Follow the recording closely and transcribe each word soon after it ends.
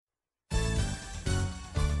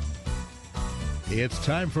It's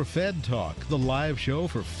time for Fed Talk, the live show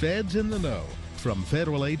for feds in the know. From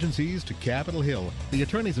federal agencies to Capitol Hill, the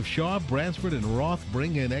attorneys of Shaw, Bransford, and Roth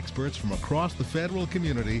bring in experts from across the federal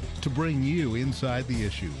community to bring you inside the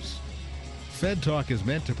issues. Fed Talk is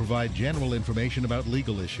meant to provide general information about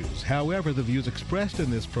legal issues. However, the views expressed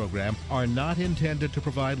in this program are not intended to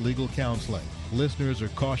provide legal counseling. Listeners are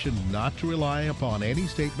cautioned not to rely upon any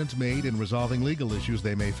statements made in resolving legal issues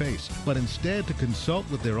they may face, but instead to consult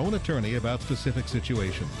with their own attorney about specific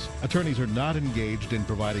situations. Attorneys are not engaged in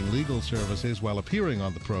providing legal services while appearing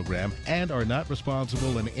on the program and are not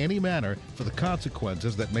responsible in any manner for the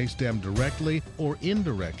consequences that may stem directly or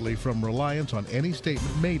indirectly from reliance on any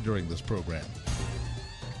statement made during this program.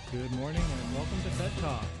 Good morning and welcome to Fed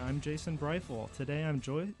Talk. I'm Jason Breifel. Today I'm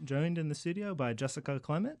joined in the studio by Jessica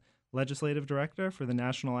Clement, Legislative Director for the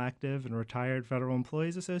National Active and Retired Federal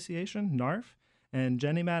Employees Association, NARF, and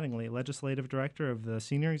Jenny Mattingly, Legislative Director of the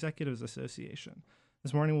Senior Executives Association.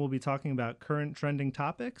 This morning we'll be talking about current trending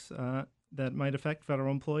topics that might affect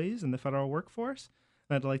federal employees and the federal workforce.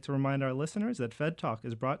 And I'd like to remind our listeners that Fed Talk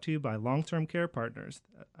is brought to you by Long-Term Care Partners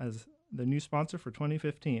as the new sponsor for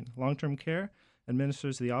 2015. Long-Term Care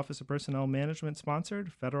administers the Office of Personnel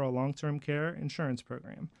Management-sponsored Federal Long-Term Care Insurance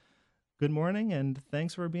Program. Good morning, and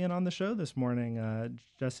thanks for being on the show this morning,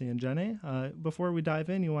 Jesse and Jenny. Before we dive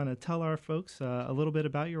in, you want to tell our folks a little bit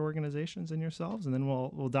about your organizations and yourselves, and then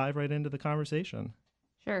we'll dive right into the conversation.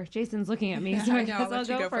 Sure. Jason's looking at me, so I guess I'll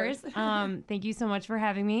go first. Thank you so much for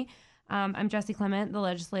having me. I'm Jessie Clement, the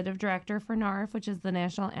Legislative Director for NARF, which is the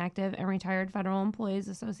National Active and Retired Federal Employees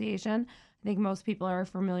Association. I think most people are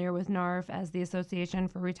familiar with NARF as the Association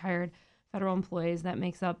for Retired Federal Employees that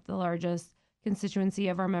makes up the largest constituency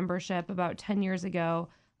of our membership. About 10 years ago,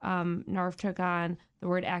 NARF took on the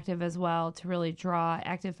word active as well to really draw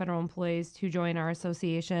active federal employees to join our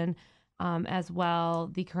association. As well,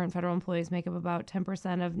 the current federal employees make up about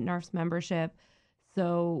 10% of NARF's membership.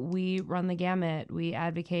 So we run the gamut. We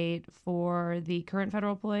advocate for the current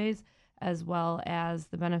federal employees as well as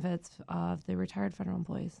the benefits of the retired federal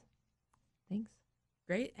employees. Thanks.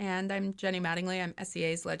 Great. And I'm Jenny Mattingly. I'm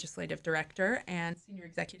SEA's Legislative Director, and Senior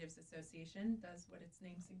Executives Association does what its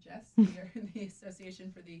name suggests. We are the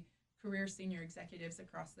Association for the Career Senior Executives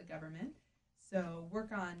across the government. So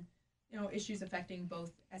work on issues affecting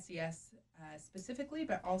both SES specifically,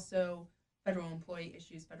 but also federal employee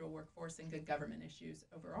issues, federal workforce, and good government issues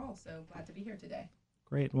overall. So glad to be here today.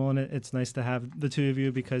 Great. Well, and it's nice to have the two of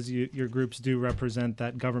you because your groups do represent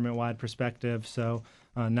that government-wide perspective. So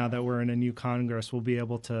now that we're in a new Congress, we'll be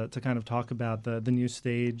able to kind of talk about the new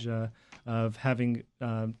stage of having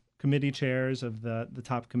committee chairs of the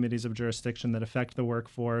top committees of jurisdiction that affect the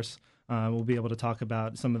workforce. We'll be able to talk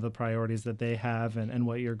about some of the priorities that they have and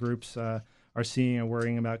what your groups are seeing and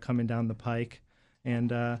worrying about coming down the pike.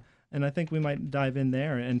 And I think we might dive in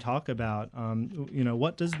there and talk about,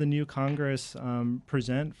 what does the new Congress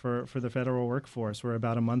present for the federal workforce? We're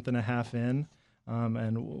about a month and a half in,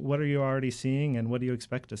 and what are you already seeing, and what do you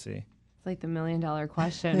expect to see? It's like the $1 million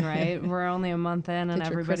question, right? We're only a month in, and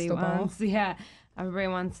everybody wants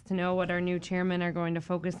to know what our new chairmen are going to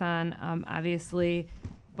focus on. Obviously,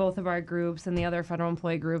 both of our groups and the other federal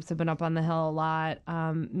employee groups have been up on the Hill a lot,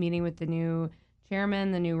 meeting with the new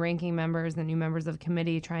chairman, the new ranking members, the new members of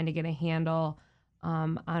committee, trying to get a handle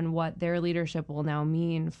on what their leadership will now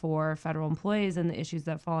mean for federal employees and the issues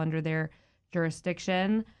that fall under their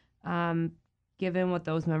jurisdiction. Given what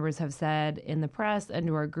those members have said in the press and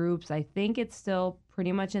to our groups, I think it's still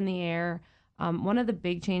pretty much in the air. One of the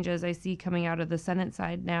big changes I see coming out of the Senate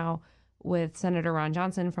side now with Senator Ron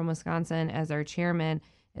Johnson from Wisconsin as our chairman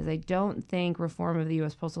is I don't think reform of the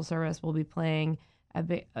U.S. Postal Service will be playing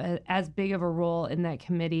as big of a role in that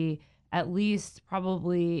committee, at least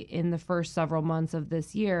probably in the first several months of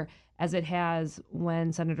this year, as it has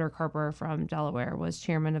when Senator Carper from Delaware was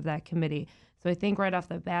chairman of that committee. So I think right off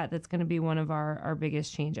the bat, that's going to be one of our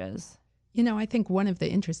biggest changes. I think one of the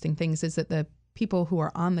interesting things is that the people who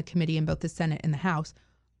are on the committee in both the Senate and the House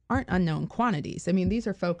aren't unknown quantities. I mean, these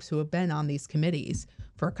are folks who have been on these committees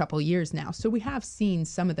for a couple years now. So we have seen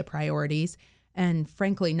some of the priorities. And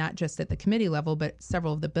frankly, not just at the committee level, but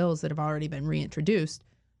several of the bills that have already been reintroduced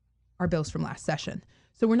are bills from last session.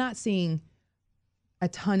 So we're not seeing a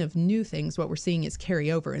ton of new things. What we're seeing is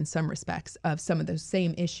carryover in some respects of some of those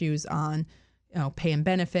same issues on, pay and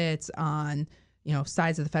benefits, on,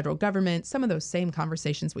 size of the federal government. Some of those same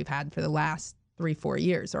conversations we've had for the last 3-4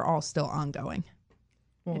 years are all still ongoing.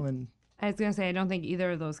 Well, and I was going to say, I don't think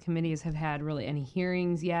either of those committees have had really any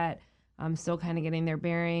hearings yet. Still kind of getting their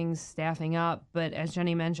bearings, staffing up. But as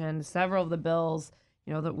Jenny mentioned, several of the bills,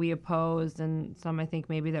 that we opposed and some I think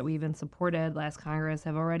maybe that we even supported last Congress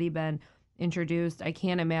have already been introduced. I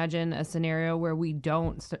can't imagine a scenario where we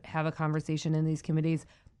don't have a conversation in these committees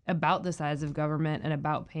about the size of government and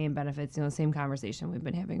about pay and benefits, the same conversation we've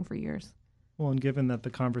been having for years. Well, and given that the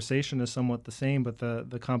conversation is somewhat the same, but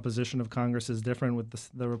the composition of Congress is different with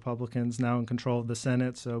the Republicans now in control of the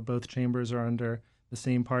Senate, so both chambers are under the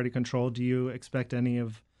same party control, do you expect any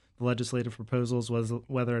of the legislative proposals,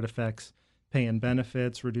 whether it affects pay and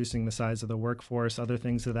benefits, reducing the size of the workforce, other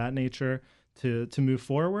things of that nature, to move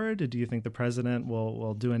forward? Do you think the president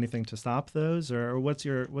will do anything to stop those, or what's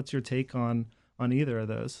your take on either of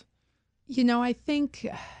those? I think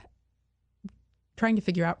trying to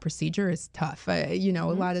figure out procedure is tough. A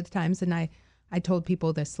lot of the times, and I told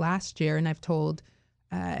people this last year, and I've told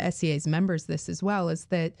SEA's members this as well, is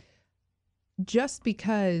that just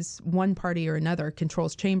because one party or another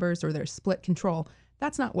controls chambers or there's split control,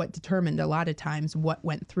 that's not what determined a lot of times what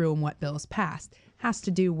went through and what bills passed. It has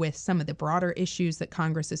to do with some of the broader issues that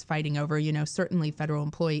Congress is fighting over. Certainly federal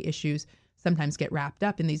employee issues sometimes get wrapped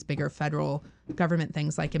up in these bigger federal government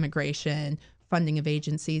things like immigration, funding of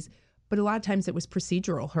agencies. But a lot of times it was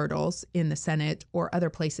procedural hurdles in the Senate or other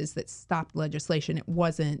places that stopped legislation. It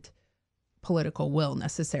wasn't political will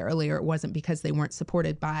necessarily, or it wasn't because they weren't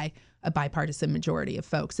supported by a bipartisan majority of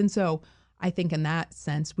folks. And so I think in that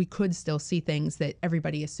sense, we could still see things that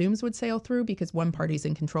everybody assumes would sail through because one party's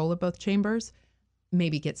in control of both chambers,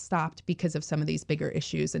 maybe get stopped because of some of these bigger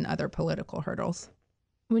issues and other political hurdles.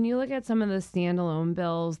 When you look at some of the standalone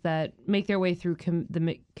bills that make their way through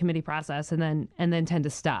the committee process and then tend to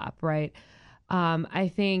stop, right?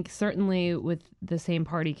 I think certainly with the same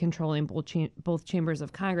party controlling both chambers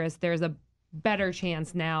of Congress, there's a better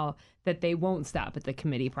chance now that they won't stop at the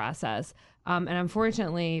committee process. And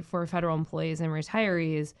unfortunately for federal employees and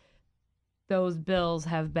retirees, those bills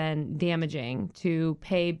have been damaging to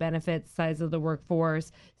pay, benefits, size of the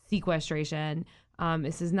workforce, sequestration.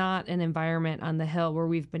 This is not an environment on the Hill where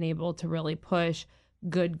we've been able to really push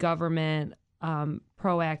good government,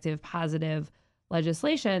 proactive, positive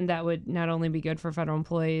legislation that would not only be good for federal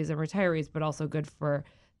employees and retirees, but also good for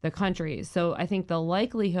the country. So I think the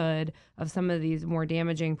likelihood of some of these more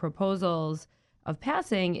damaging proposals of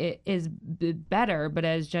passing is better. But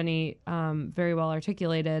as Jenny very well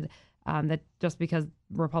articulated, that just because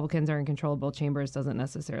Republicans are in control of both chambers doesn't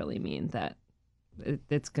necessarily mean that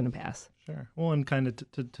it's going to pass. Sure. Well, and kind of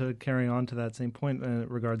to carry on to that same point in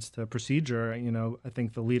regards to procedure, I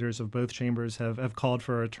think the leaders of both chambers have called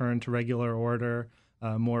for a return to regular order,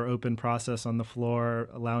 more open process on the floor,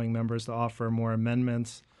 allowing members to offer more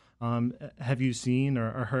amendments. Have you seen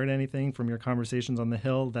or heard anything from your conversations on the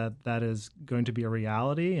Hill that is going to be a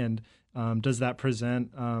reality? And does that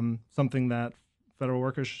present something that federal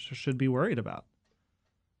workers should be worried about?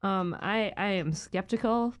 I am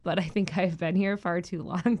skeptical, but I think I've been here far too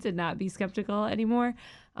long to not be skeptical anymore,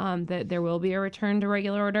 that there will be a return to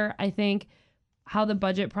regular order. I think how the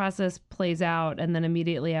budget process plays out and then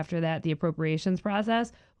immediately after that, the appropriations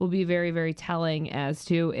process will be very, very telling as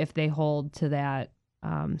to if they hold to that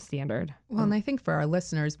standard. Well, and I think for our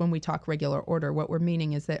listeners, when we talk regular order, what we're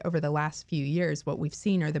meaning is that over the last few years, what we've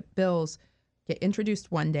seen are the bills get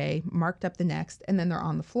introduced one day, marked up the next, and then they're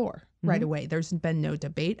on the floor right away. There's been no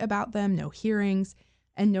debate about them, no hearings,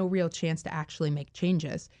 and no real chance to actually make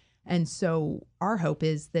changes. And so our hope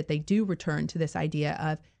is that they do return to this idea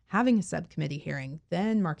of having a subcommittee hearing,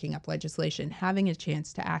 then marking up legislation, having a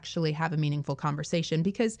chance to actually have a meaningful conversation,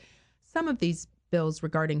 because some of these bills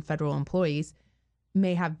regarding federal employees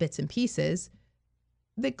may have bits and pieces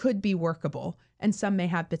that could be workable, and some may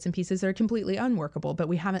have bits and pieces that are completely unworkable, but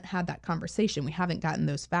we haven't had that conversation. We haven't gotten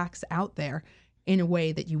those facts out there in a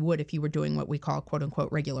way that you would if you were doing what we call quote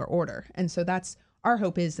unquote regular order. And so that's our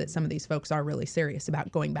hope, is that some of these folks are really serious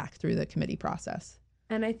about going back through the committee process.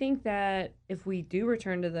 And I think that if we do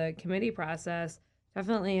return to the committee process,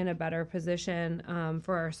 definitely in a better position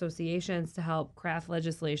for our associations to help craft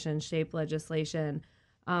legislation, shape legislation.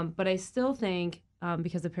 But I still think,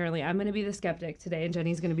 because apparently I'm going to be the skeptic today and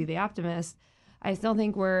Jenny's going to be the optimist, I still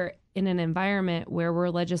think we're in an environment where we're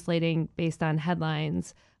legislating based on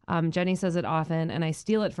headlines. Jenny says it often, and I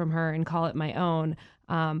steal it from her and call it my own,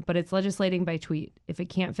 but it's legislating by tweet. If it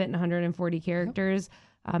can't fit in 140 characters,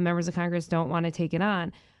 members of Congress don't want to take it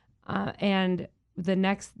on. And the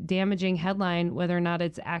next damaging headline, whether or not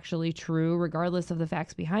it's actually true, regardless of the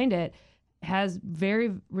facts behind it,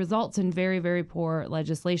 results in very, very poor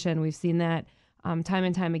legislation. We've seen that time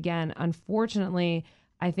and time again. Unfortunately,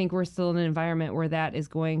 I think we're still in an environment where that is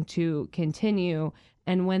going to continue.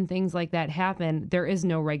 And when things like that happen, there is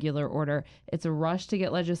no regular order. It's a rush to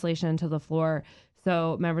get legislation to the floor.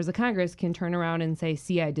 So members of Congress can turn around and say,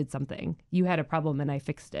 see, I did something. You had a problem and I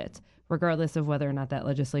fixed it, regardless of whether or not that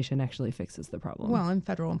legislation actually fixes the problem. Well, and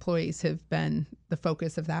federal employees have been the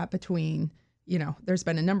focus of that between, there's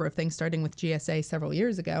been a number of things starting with GSA several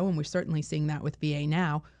years ago, and we're certainly seeing that with VA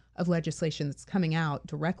now, of legislation that's coming out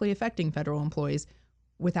directly affecting federal employees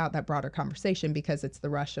without that broader conversation, because it's the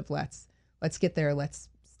rush of let's get there, let's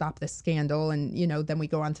stop this scandal, and then we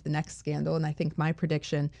go on to the next scandal. And I think my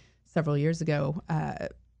prediction several years ago,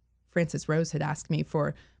 Francis Rose had asked me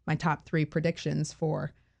for my top 3 predictions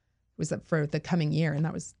for the coming year, and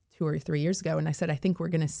that was 2 or 3 years ago. And I said, I think we're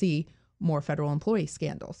going to see more federal employee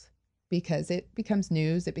scandals, because it becomes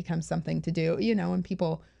news, it becomes something to do, and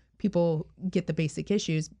people get the basic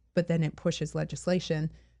issues, but then it pushes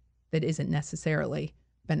legislation that isn't necessarily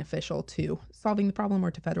beneficial to solving the problem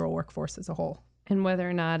or to federal workforce as a whole. And whether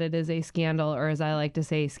or not it is a scandal, or as I like to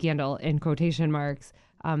say, scandal in quotation marks,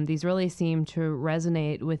 these really seem to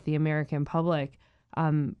resonate with the American public,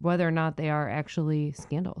 whether or not they are actually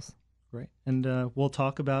scandals. Great. And we'll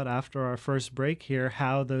talk about, after our first break here,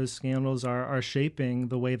 how those scandals are shaping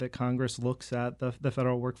the way that Congress looks at the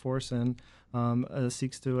federal workforce and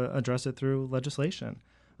seeks to address it through legislation.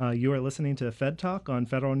 You are listening to Fed Talk on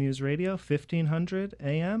Federal News Radio, 1500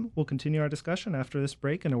 AM. We'll continue our discussion after this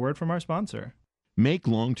break and a word from our sponsor. Make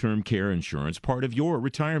long-term care insurance part of your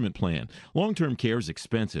retirement plan. Long-term care is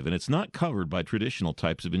expensive, and it's not covered by traditional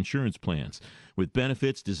types of insurance plans. With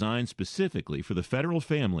benefits designed specifically for the federal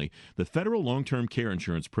family, the Federal Long-Term Care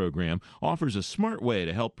Insurance Program offers a smart way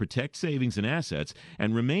to help protect savings and assets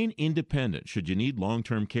and remain independent should you need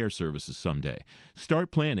long-term care services someday.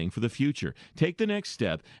 Start planning for the future. Take the next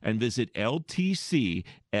step and visit LTCFEDS.com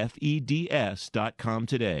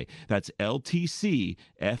today. That's LTCFEDS.com.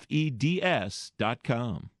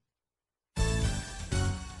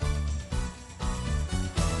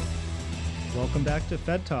 Welcome back to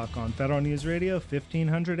Fed Talk on Federal News Radio,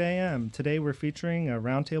 1500 AM. Today we're featuring a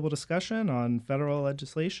roundtable discussion on federal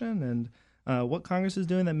legislation and what Congress is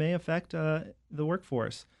doing that may affect the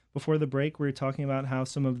workforce. Before the break, we were talking about how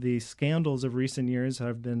some of the scandals of recent years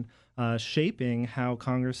have been shaping how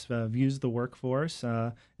Congress views the workforce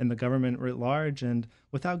and the government writ large. And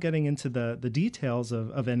without getting into the details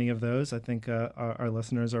of any of those, I think our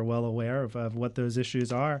listeners are well aware of what those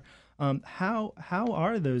issues are. How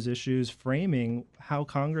are those issues framing how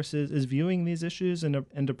Congress is viewing these issues and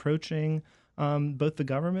approaching both the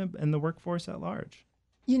government and the workforce at large?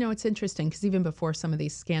 It's interesting because even before some of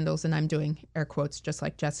these scandals, and I'm doing air quotes just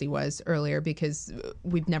like Jesse was earlier, because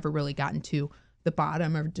we've never really gotten to the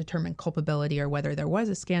bottom or determined culpability or whether there was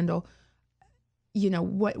a scandal.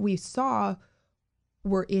 What we saw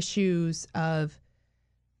were issues of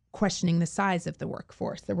questioning the size of the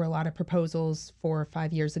workforce. There were a lot of proposals 4 or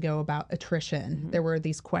 5 years ago about attrition. Mm-hmm. There were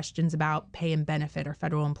these questions about pay and benefit. Are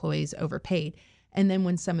federal employees overpaid? And then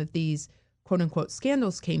when some of these quote unquote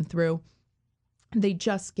scandals came through, they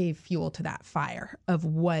just gave fuel to that fire of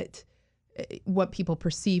what people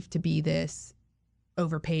perceived to be this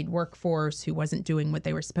overpaid workforce who wasn't doing what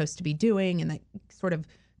they were supposed to be doing, and that sort of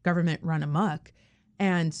government run amok.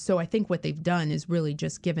 And so I think what they've done is really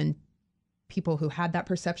just given people who had that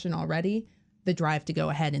perception already the drive to go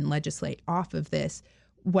ahead and legislate off of this.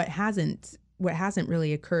 What hasn't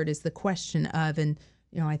really occurred is the question of, and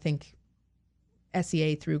I think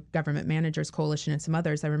SEA through Government Managers Coalition and some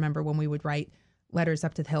others, I remember when we would write letters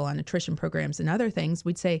up to the Hill on attrition programs and other things,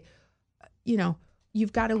 we'd say,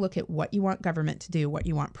 you've got to look at what you want government to do, what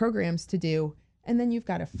you want programs to do, and then you've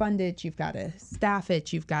got to fund it, you've got to staff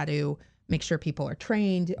it, you've got to make sure people are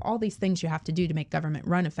trained, all these things you have to do to make government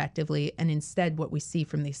run effectively. And instead, what we see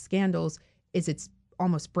from these scandals is it's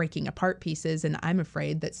almost breaking apart pieces. And I'm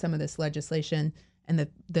afraid that some of this legislation and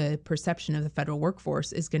the perception of the federal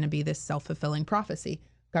workforce is going to be this self-fulfilling prophecy.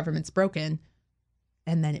 Government's broken,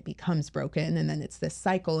 and then it becomes broken, and then it's this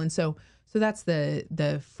cycle. And so that's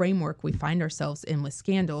the framework we find ourselves in with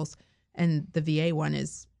scandals. And the VA one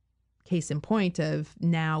is case in point of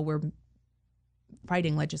now we're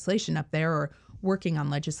fighting legislation up there or working on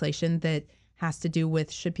legislation that has to do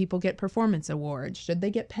with, should people get performance awards? Should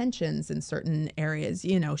they get pensions in certain areas?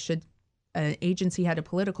 Should an agency had a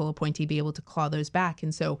political appointee be able to claw those back?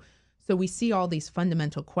 And so we see all these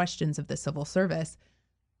fundamental questions of the civil service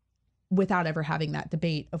without ever having that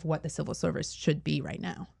debate of what the civil service should be right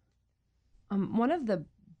now. One of the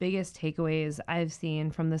biggest takeaways I've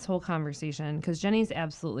seen from this whole conversation, because Jenny's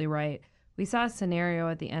absolutely right, we saw a scenario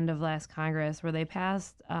at the end of last Congress where they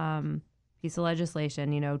passed a piece of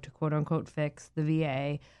legislation, to quote unquote fix the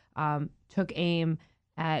VA, took aim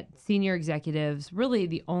at senior executives, really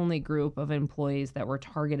the only group of employees that were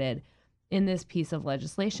targeted. in this piece of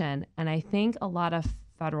legislation. And I think a lot of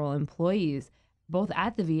federal employees, both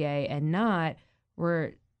at the VA and not,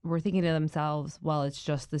 were thinking to themselves, well, it's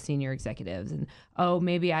just the senior executives, and oh,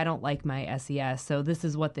 maybe I don't like my SES, so this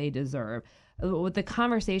is what they deserve. What the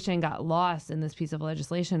conversation got lost in this piece of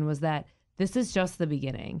legislation was that this is just the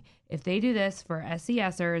beginning. If they do this for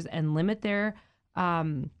SESers and limit their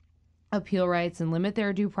appeal rights and limit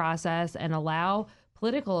their due process and allow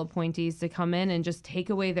political appointees to come in and just take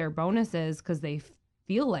away their bonuses because they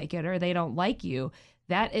feel like it or they don't like you,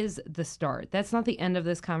 that is the start. That's not the end of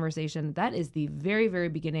this conversation. That is the very, very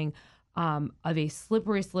beginning of a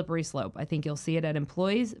slippery slope. I think you'll see it at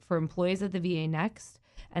employees at the VA next,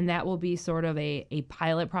 and that will be sort of a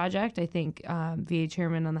pilot project. I think VA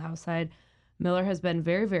chairman on the House side, Miller, has been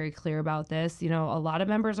very, very clear about this. You know, a lot of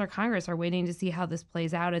members of Congress are waiting to see how this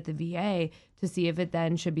plays out at the VA to see if it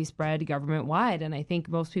then should be spread government-wide. And I think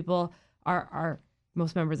most people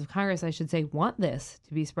most members of Congress, I should say, want this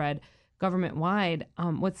to be spread government-wide.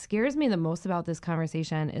 What scares me the most about this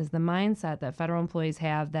conversation is the mindset that federal employees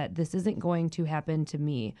have that this isn't going to happen to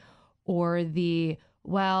me, or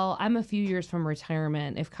well, I'm a few years from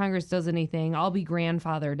retirement. If Congress does anything, I'll be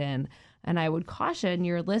grandfathered in. And I would caution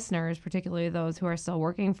your listeners, particularly those who are still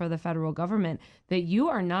working for the federal government, that you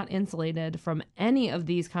are not insulated from any of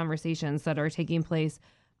these conversations that are taking place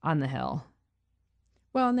on the Hill.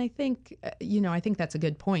 Well, and I think, I think that's a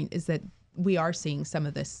good point, is that we are seeing some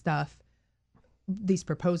of this stuff, these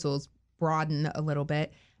proposals broaden a little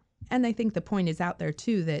bit. And I think the point is out there,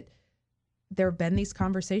 too, that there have been these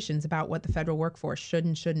conversations about what the federal workforce should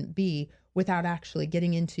and shouldn't be without actually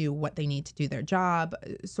getting into what they need to do their job,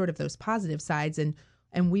 sort of those positive sides. And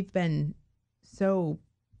we've been so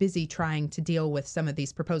busy trying to deal with some of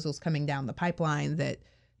these proposals coming down the pipeline that,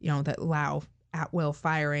 that allow at-will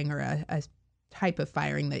firing or a type of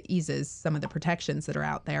firing that eases some of the protections that are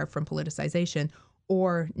out there from politicization.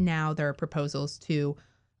 Or now there are proposals to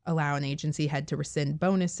allow an agency head to rescind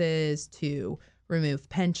bonuses, to remove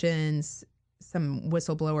pensions, some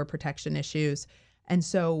whistleblower protection issues. And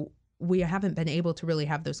so we haven't been able to really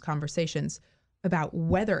have those conversations about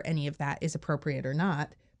whether any of that is appropriate or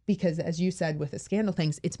not, because as you said, with the scandal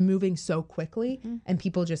things, it's moving so quickly and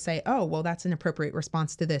people just say, oh, well, that's an appropriate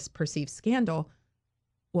response to this perceived scandal.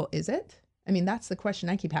 Well, is it? I mean, that's the question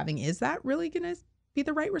I keep having. Is that really going to be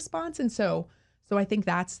the right response? And so I think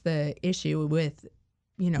that's the issue with,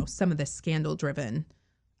 some of the scandal-driven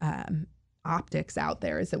optics out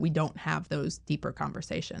there, is that we don't have those deeper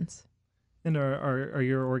conversations. And are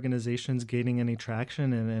your organizations gaining any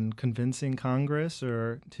traction in convincing Congress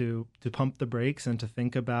or to pump the brakes and to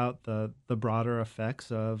think about the broader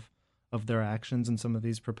effects of their actions and some of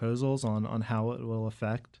these proposals on how it will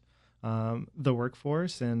affect the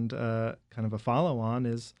workforce? And kind of a follow-on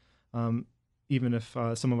is, even if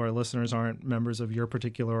some of our listeners aren't members of your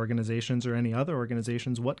particular organizations or any other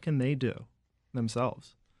organizations, what can they do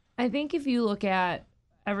themselves? I think if you look at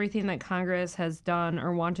everything that Congress has done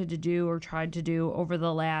or wanted to do or tried to do over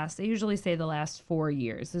the last 4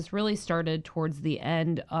 years, this really started towards the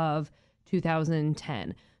end of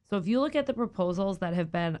 2010. So if you look at the proposals that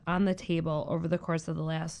have been on the table over the course of the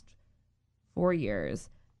last 4 years,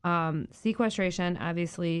 sequestration,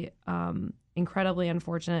 obviously, incredibly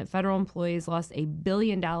unfortunate. Federal employees lost $1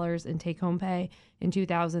 billion in take-home pay in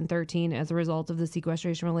 2013 as a result of the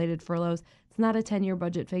sequestration-related furloughs. It's not a 10-year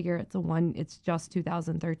budget figure. It's just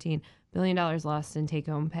 2013. $1 billion lost in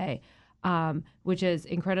take-home pay, which is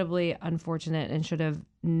incredibly unfortunate and should have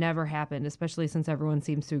never happened, especially since everyone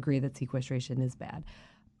seems to agree that sequestration is bad.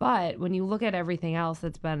 But when you look at everything else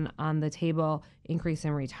that's been on the table, increase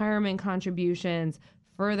in retirement contributions,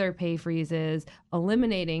 further pay freezes,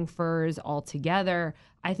 eliminating FERS altogether,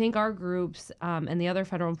 I think our groups and the other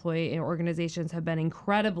federal employee organizations have been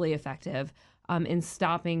incredibly effective in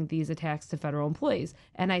stopping these attacks to federal employees.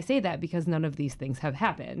 And I say that because none of these things have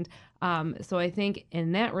happened. So I think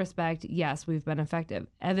in that respect, yes, we've been effective.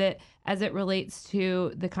 As it relates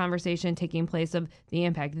to the conversation taking place of the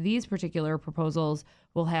impact these particular proposals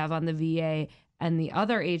will have on the VA and the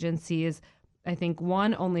other agencies, I think,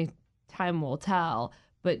 one, only time will tell.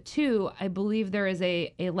 But two, I believe there is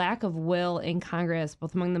a lack of will in Congress,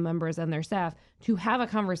 both among the members and their staff, to have a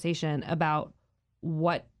conversation about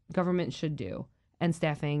what government should do and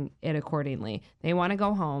staffing it accordingly. They want to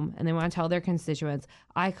go home and they want to tell their constituents,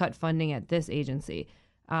 I cut funding at this agency.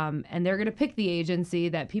 And they're going to pick the agency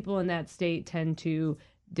that people in that state tend to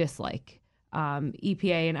dislike.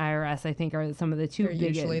 EPA and IRS, I think, are some of the two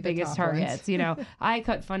biggest targets. I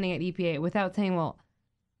cut funding at EPA without saying, well,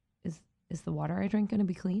 is the water I drink going to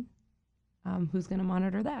be clean? Who's going to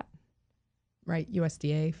monitor that? Right.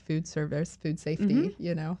 USDA, food service, food safety,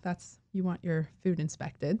 you want your food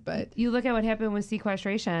inspected. But you look at what happened with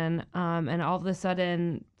sequestration, and all of a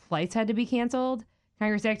sudden flights had to be canceled.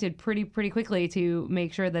 Congress acted pretty quickly to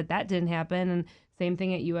make sure that didn't happen. And same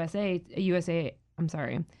thing at USDA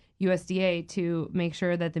to make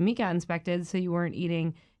sure that the meat got inspected so you weren't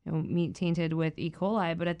eating meat tainted with E.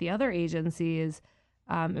 coli. But at the other agencies,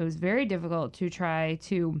 it was very difficult to try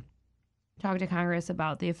to talk to Congress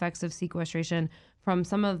about the effects of sequestration from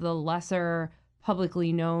some of the lesser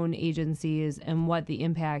publicly known agencies and what the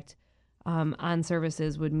impact on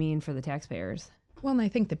services would mean for the taxpayers. Well, and I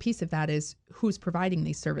think the piece of that is who's providing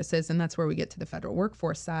these services, and that's where we get to the federal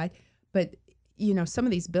workforce side. But, some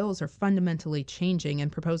of these bills are fundamentally changing,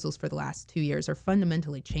 and proposals for the last 2 years are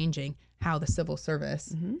fundamentally changing how the civil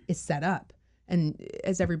service is set up. And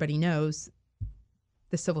as everybody knows,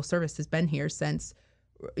 the civil service has been here since,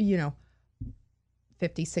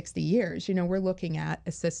 50, 60 years. We're looking at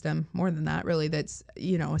a system, more than that really, that's,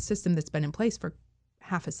 a system that's been in place for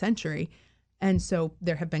half a century. And so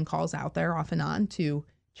there have been calls out there off and on to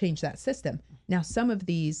change that system. Now, some of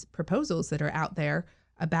these proposals that are out there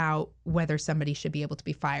about whether somebody should be able to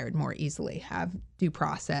be fired more easily, have due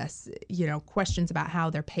process, questions about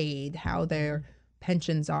how they're paid, how their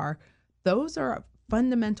pensions are, those are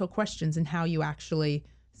fundamental questions in how you actually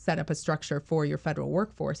set up a structure for your federal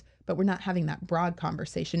workforce. But we're not having that broad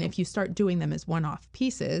conversation. If you start doing them as one-off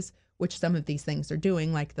pieces, which some of these things are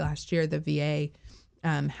doing, like last year, the VA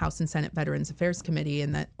House and Senate Veterans Affairs Committee,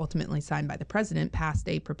 and that ultimately signed by the president, passed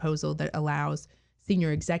a proposal that allows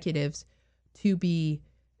senior executives to be,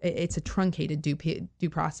 it's a truncated due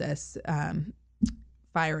process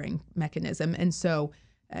firing mechanism. And so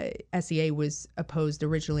SEA was opposed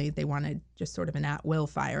originally. They wanted just sort of an at-will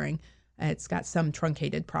firing. It's got some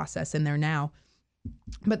truncated process in there now.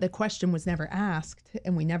 But the question was never asked,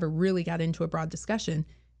 and we never really got into a broad discussion.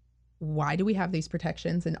 Why do we have these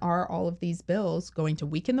protections, and are all of these bills going to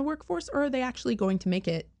weaken the workforce, or are they actually going to make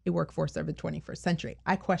it a workforce of the 21st century?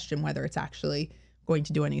 I question whether it's actually going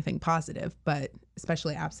to do anything positive, but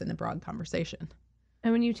especially absent a broad conversation.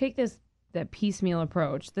 And when you take that piecemeal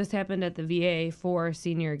approach, this happened at the VA for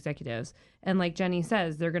senior executives. And like Jenny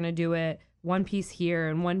says, they're going to do it one piece here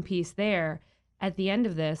and one piece there. At the end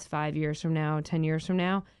of this, 5 years from now, 10 years from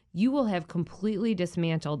now, you will have completely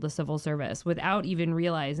dismantled the civil service without even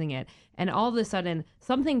realizing it. And all of a sudden,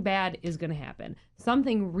 something bad is going to happen.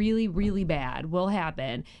 Something really, really bad will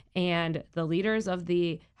happen. And the leaders of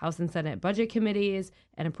the House and Senate budget committees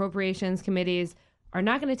and appropriations committees are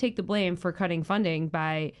not going to take the blame for cutting funding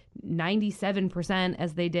by 97%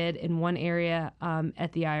 as they did in one area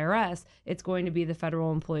at the IRS. It's going to be the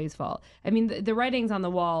federal employees' fault. I mean, the writing's on the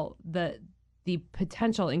wall, the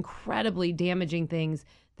potential incredibly damaging things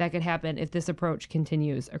that could happen if this approach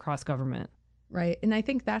continues across government. Right. And I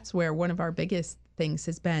think that's where one of our biggest things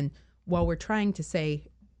has been, while we're trying to say,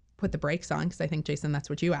 put the brakes on, because I think, Jason, that's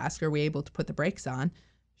what you asked, are we able to put the brakes on?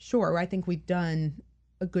 Sure. I think we've done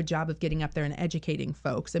a good job of getting up there and educating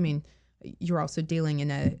folks. I mean, you're also dealing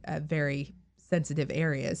in a very sensitive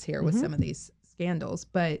areas here with some of these scandals,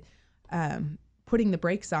 but putting the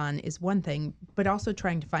brakes on is one thing, but also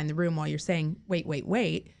trying to find the room while you're saying,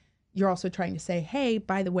 wait. You're also trying to say, hey,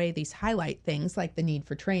 by the way, these highlight things like the need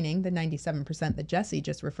for training, the 97% that Jesse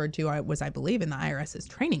just referred to was, I believe, in the IRS's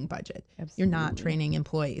training budget. Absolutely. You're not training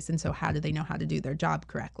employees. And so how do they know how to do their job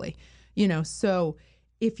correctly? So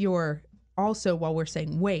if you're also, while we're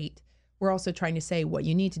saying wait, we're also trying to say what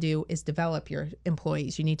you need to do is develop your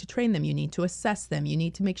employees. You need to train them. You need to assess them. You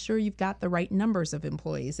need to make sure you've got the right numbers of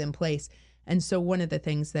employees in place. And so one of the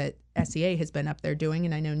things that SEA has been up there doing,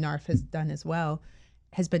 and I know NARF has done as well,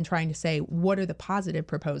 has been trying to say, what are the positive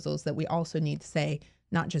proposals that we also need to say,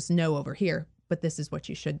 not just no over here, but this is what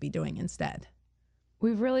you should be doing instead.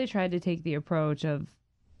 We've really tried to take the approach of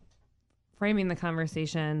framing the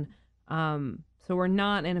conversation so we're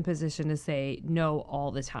not in a position to say no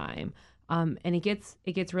all the time. And it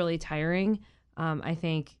gets really tiring. I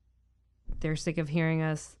think they're sick of hearing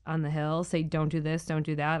us on the Hill say, don't do this, don't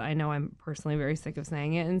do that. I know I'm personally very sick of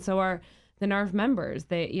saying it. And so are the NARF members.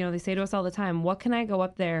 They say to us all the time, what can I go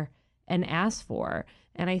up there and ask for?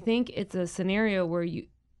 And I think it's a scenario where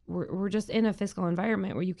we're just in a fiscal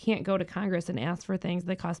environment where you can't go to Congress and ask for things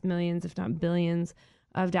that cost millions, if not billions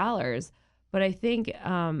of dollars. But I think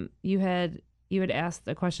you had asked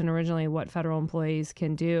the question originally, what federal employees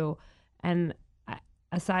can do. And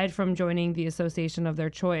aside from joining the association of their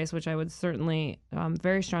choice, which I would certainly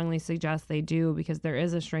very strongly suggest they do, because there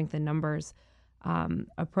is a strength in numbers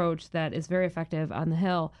approach that is very effective on the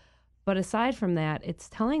Hill. But aside from that, it's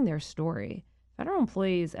telling their story. federal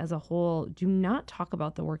employees as a whole do not talk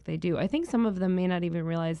about the work they do. I think some of them may not even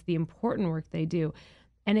realize the important work they do.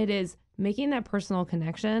 And it is making that personal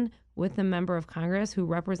connection with the member of Congress who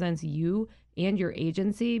represents you and your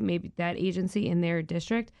agency, maybe that agency in their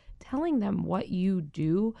district, telling them what you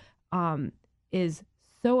do is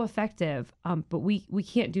so effective. But we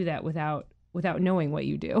can't do that without knowing what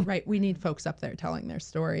you do. Right. We need folks up there telling their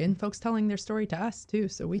story, and folks telling their story to us too,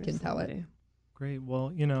 so we can tell it. Great.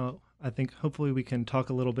 Well, I think hopefully we can talk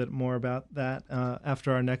a little bit more about that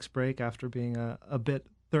after our next break, after being a bit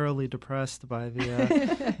thoroughly depressed by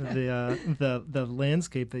the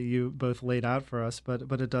landscape that you both laid out for us. But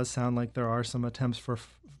it does sound like there are some attempts for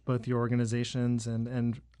both your organizations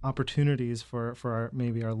and opportunities for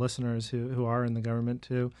maybe our listeners who are in the government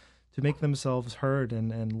to make themselves heard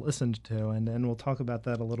and listened to. And we'll talk about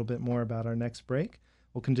that a little bit more about our next break.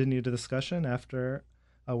 We'll continue the discussion after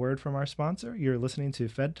a word from our sponsor. You're listening to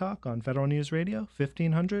Fed Talk on Federal News Radio,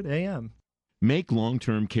 1500 AM. Make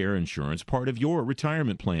long-term care insurance part of your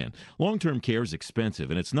retirement plan. Long-term care is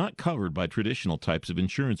expensive, and it's not covered by traditional types of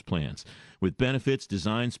insurance plans. With benefits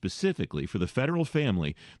designed specifically for the federal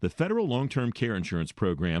family, the Federal Long-Term Care Insurance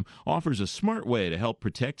Program offers a smart way to help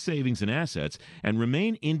protect savings and assets and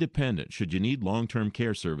remain independent should you need long-term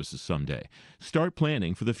care services someday. Start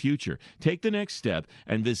planning for the future. Take the next step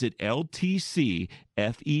and visit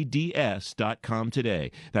LTCFEDS.com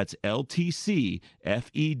today. That's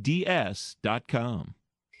LTCFEDS.com.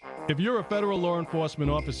 If you're a federal law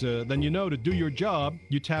enforcement officer, then you know to do your job,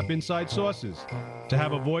 you tap inside sources. To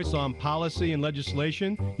have a voice on policy and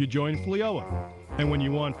legislation, you join FLEOA. And when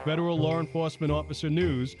you want federal law enforcement officer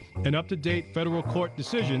news and up-to-date federal court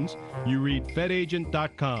decisions, you read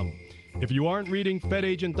FedAgent.com. If you aren't reading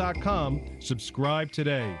FedAgent.com, subscribe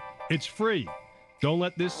today. It's free. Don't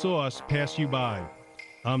let this source pass you by.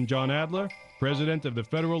 I'm John Adler, President of the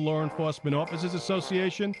Federal Law Enforcement Officers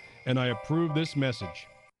Association, and I approve this message.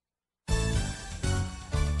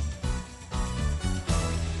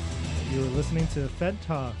 You're listening to Fed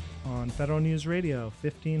Talk on Federal News Radio,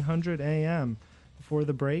 1500 AM. Before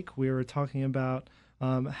the break, we were talking about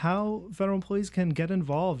how federal employees can get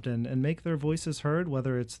involved and make their voices heard,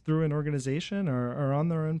 whether it's through an organization or on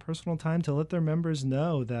their own personal time, to let their members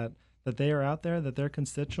know that they are out there, that they're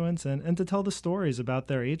constituents, and to tell the stories about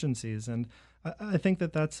their agencies. And I think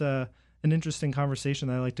that's an interesting conversation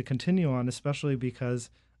that I like to continue on, especially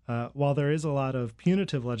because while there is a lot of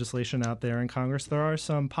punitive legislation out there in Congress, there are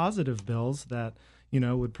some positive bills that,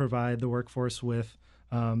 would provide the workforce with,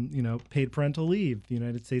 paid parental leave. The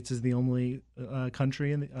United States is the only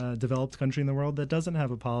developed country in the world that doesn't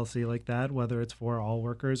have a policy like that, whether it's for all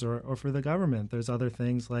workers or for the government. There's other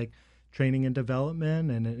things like training and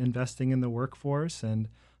development and investing in the workforce and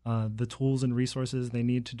the tools and resources they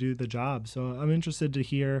need to do the job. So I'm interested to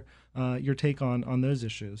hear your take on those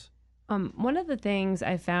issues. One of the things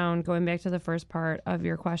I found, going back to the first part of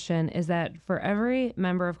your question, is that for every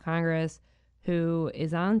member of Congress who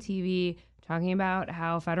is on TV talking about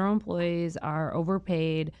how federal employees are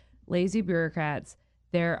overpaid, lazy bureaucrats,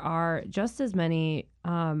 there are just as many,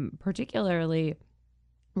 particularly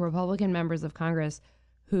Republican members of Congress,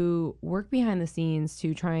 who work behind the scenes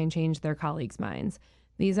to try and change their colleagues' minds.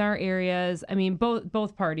 These are areas,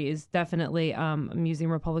 both parties definitely, I'm using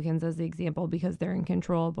Republicans as the example because they're in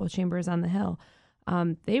control of both chambers on the Hill.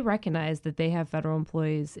 They recognize that they have federal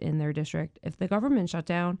employees in their district. If the government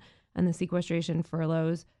shutdown and the sequestration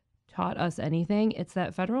furloughs taught us anything, it's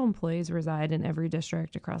that federal employees reside in every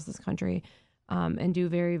district across this country and do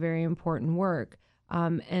very, very important work.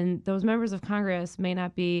 And those members of Congress may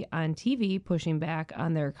not be on TV pushing back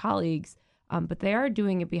on their colleagues, but they are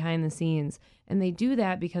doing it behind the scenes. And they do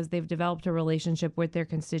that because they've developed a relationship with their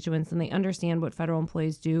constituents and they understand what federal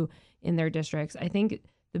employees do in their districts. I think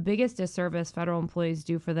the biggest disservice federal employees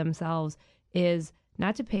do for themselves is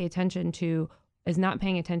not paying attention to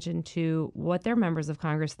what their members of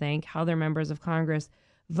Congress think, how their members of Congress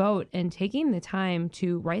vote, and taking the time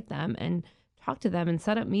to write them and talk to them and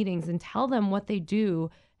set up meetings and tell them what they do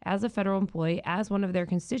as a federal employee, as one of their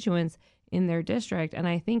constituents in their district. And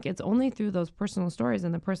I think it's only through those personal stories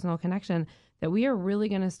and the personal connection that we are really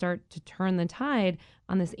going to start to turn the tide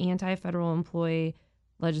on this anti-federal employee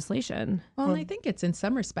legislation. Well, and I think it's in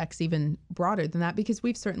some respects even broader than that, because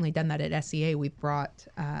we've certainly done that at SEA. We've brought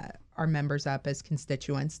our members up as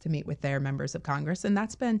constituents to meet with their members of Congress. And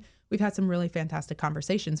we've had some really fantastic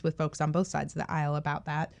conversations with folks on both sides of the aisle about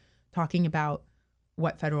that, talking about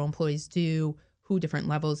what federal employees do, who different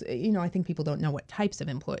levels, I think people don't know what types of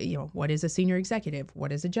employee, what is a senior executive?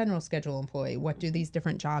 What is a general schedule employee? What do these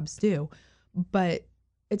different jobs do? But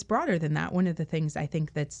it's broader than that. One of the things I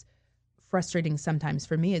think that's frustrating sometimes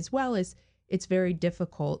for me as well is it's very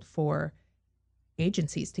difficult for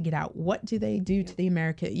agencies to get out. What do they do to the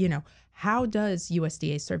American, how does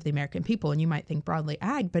USDA serve the American people? And you might think broadly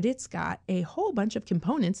ag, but it's got a whole bunch of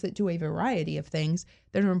components that do a variety of things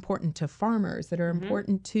that are important to farmers, that are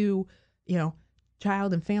important to,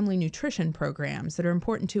 child and family nutrition programs, that are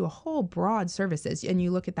important to a whole broad services. And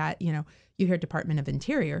you look at that, you hear Department of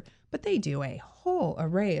Interior, but they do a whole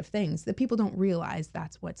array of things that people don't realize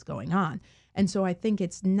that's what's going on. And so I think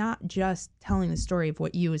it's not just telling the story of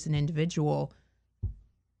what you as an individual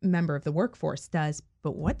member of the workforce does,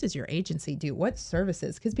 but what does your agency do? What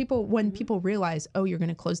services? Because when people realize, oh, you're going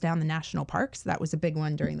to close down the national parks, that was a big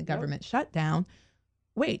one during the government shutdown.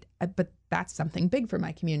 Wait, but that's something big for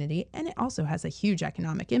my community, and it also has a huge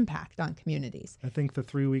economic impact on communities. I think the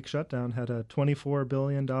 3-week shutdown had a $24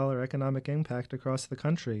 billion economic impact across the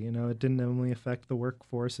country. It didn't only affect the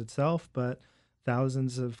workforce itself, but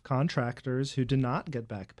thousands of contractors who did not get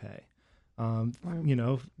back pay.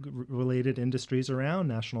 Related industries around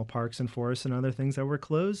national parks and forests and other things that were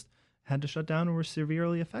closed had to shut down and were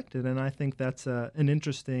severely affected. And I think that's an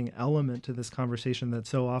interesting element to this conversation that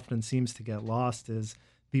so often seems to get lost, is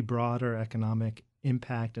the broader economic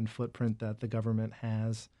impact and footprint that the government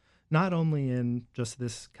has, not only in just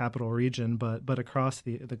this capital region, but across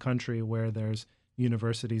the country, where there's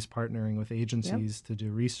universities partnering with agencies to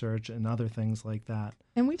do research and other things like that.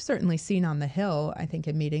 And we've certainly seen on the Hill, I think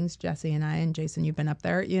in meetings, Jesse and I, and Jason, you've been up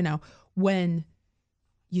there, when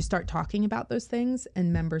you start talking about those things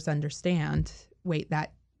and members understand, wait,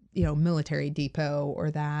 that, military depot or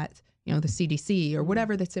that, the CDC or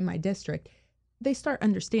whatever that's in my district, they start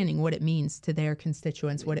understanding what it means to their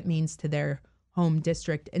constituents, what it means to their home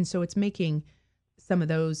district. And so it's making some of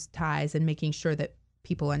those ties and making sure that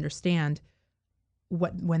people understand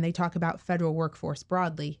when they talk about federal workforce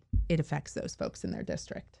broadly, it affects those folks in their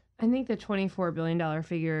district. I think the $24 billion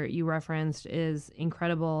figure you referenced is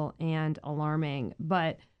incredible and alarming,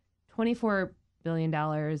 but $24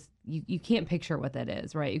 billion, you can't picture what that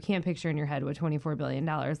is, right? You can't picture in your head what $24 billion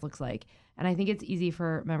looks like. And I think it's easy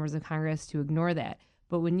for members of Congress to ignore that.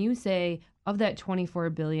 But when you say of that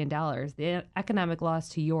 $24 billion, the economic loss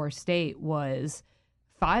to your state was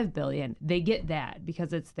 $5 billion, they get that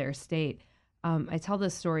because it's their state. I tell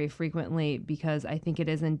this story frequently because I think it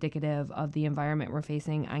is indicative of the environment we're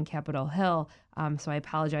facing on Capitol Hill. So I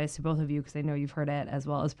apologize to both of you because I know you've heard it, as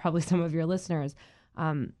well as probably some of your listeners.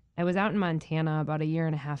 I was out in Montana about a year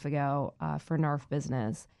and a half ago for NARF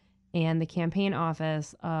Business, and the campaign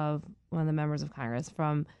office of one of the members of Congress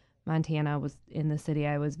from Montana was in the city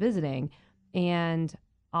I was visiting. And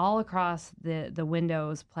all across the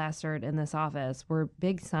windows plastered in this office were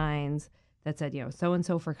big signs that said,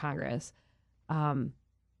 so-and-so for Congress.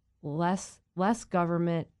 Less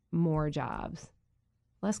government, more jobs.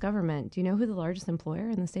 Less government. Do you know who the largest employer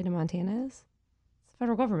in the state of Montana is? It's the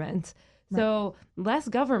federal government. Right. So less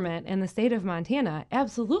government in the state of Montana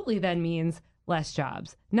absolutely then means less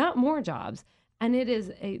jobs, not more jobs. And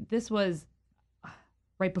this was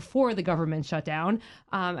right before the government shut down.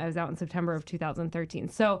 I was out in September of 2013.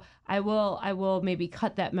 So I will maybe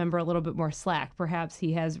cut that member a little bit more slack. Perhaps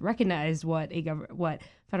he has recognized what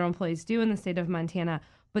federal employees do in the state of Montana.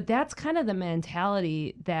 But that's kind of the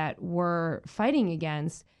mentality that we're fighting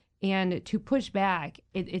against. And to push back,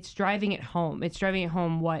 it's driving it home. It's driving it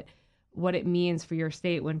home what it means for your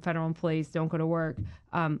state when federal employees don't go to work,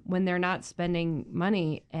 when they're not spending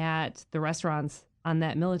money at the restaurants on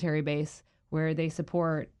that military base where they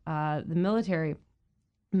support the military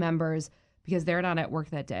members because they're not at work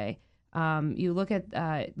that day. You look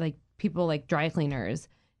at people like dry cleaners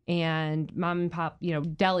and mom and pop,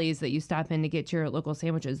 delis that you stop in to get your local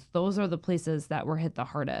sandwiches. Those are the places that were hit the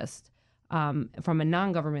hardest from a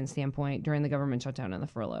non-government standpoint during the government shutdown and the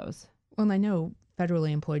furloughs. Well, and I know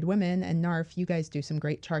federally employed women and NARF, you guys do some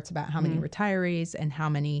great charts about how many retirees and how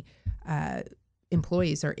many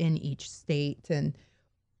employees are in each state. And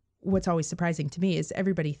what's always surprising to me is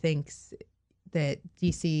everybody thinks that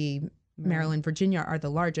DC, Maryland, Virginia are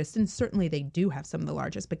the largest, and certainly they do have some of the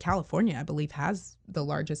largest, but California, I believe, has the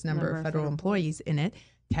largest number of federal employees in it.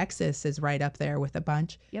 Texas is right up there with a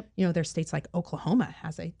bunch. Yep. There's states like Oklahoma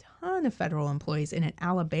has a ton of federal employees in it,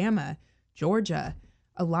 Alabama, Georgia,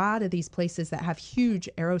 a lot of these places that have huge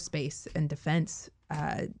aerospace and defense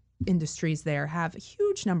industries there have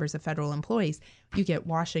huge numbers of federal employees. You get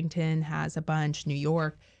Washington has a bunch, New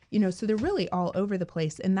York, so they're really all over the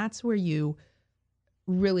place. And that's where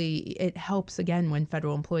it helps, again, when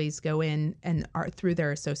federal employees go in and are through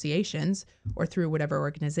their associations or through whatever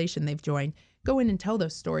organization they've joined, go in and tell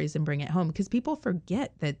those stories and bring it home, because people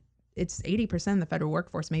forget that it's 80% of the federal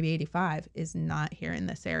workforce, maybe 85, is not here in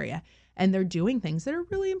this area. And they're doing things that are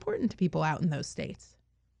really important to people out in those states.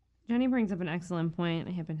 Jenny brings up an excellent point.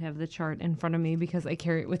 I happen to have the chart in front of me because I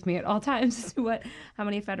carry it with me at all times as to how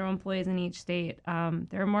many federal employees in each state.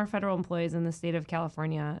 There are more federal employees in the state of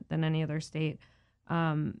California than any other state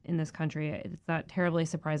in this country. It's not terribly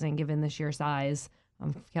surprising given the sheer size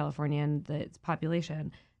of California and its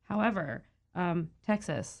population. However,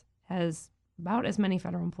 Texas has about as many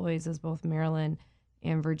federal employees as both Maryland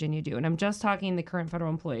and Virginia do. And I'm just talking the current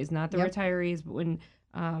federal employees, not the retirees,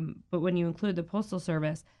 but when you include the Postal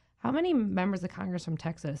Service, how many members of Congress from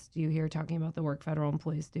Texas do you hear talking about the work federal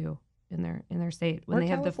employees do in their state when they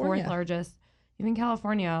have the fourth largest, even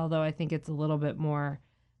California, although I think it's a little bit more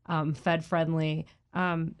Fed friendly.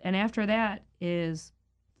 And after that is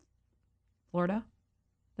Florida,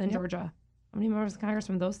 then Georgia. How many members of Congress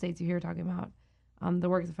from those states you hear talking about the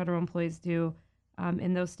work the federal employees do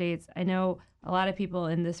in those states? I know a lot of people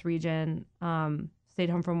in this region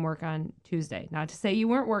stayed home from work on Tuesday. Not to say you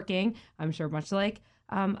weren't working. I'm sure much like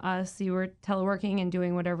us, you were teleworking and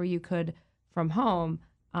doing whatever you could from home.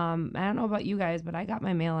 I don't know about you guys, but I got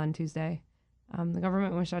my mail on Tuesday. The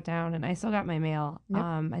government was shut down, and I still got my mail. Yep.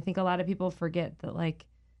 I think a lot of people forget that, like,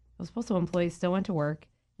 those postal employees still went to work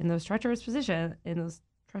in those treacherous positions, in those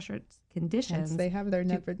treacherous conditions. Yes, they have their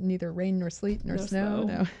neither rain nor sleet nor snow.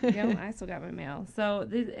 No. I still got my mail. So,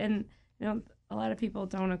 a lot of people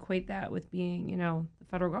don't equate that with being, the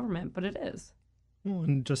federal government, but it is. Well,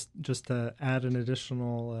 and just to add an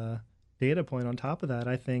additional data point on top of that,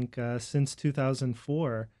 I think since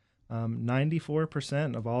 2004,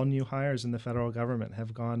 94% of all new hires in the federal government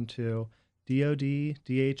have gone to DOD,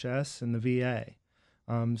 DHS, and the VA.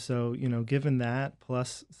 So, given that,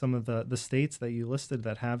 plus some of the states that you listed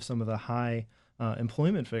that have some of the high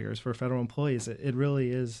employment figures for federal employees, it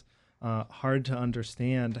really is hard to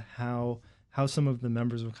understand how some of the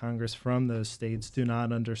members of Congress from those states do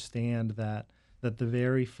not understand that the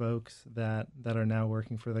very folks that are now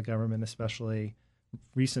working for the government, especially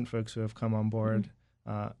recent folks who have come on board,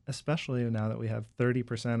 especially now that we have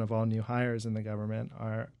 30% of all new hires in the government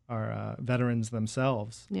are veterans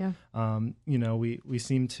themselves. Yeah. There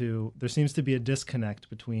seems to be a disconnect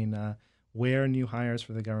between where new hires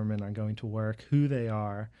for the government are going to work, who they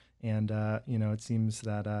are, and it seems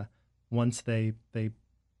that once they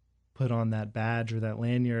put on that badge or that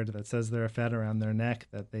lanyard that says they're a Fed around their neck,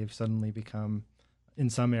 that they've suddenly become, in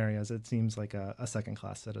some areas, it seems like a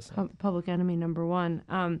second-class citizen. Public enemy number one.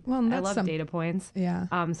 I love data points.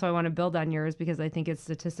 Yeah. So I want to build on yours because I think it's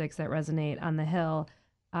statistics that resonate on the Hill.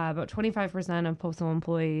 About 25% of postal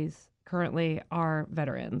employees currently are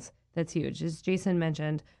veterans. That's huge. As Jason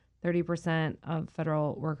mentioned, 30% of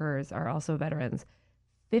federal workers are also veterans.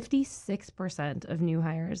 56% of new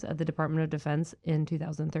hires at the Department of Defense in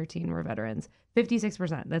 2013 were veterans.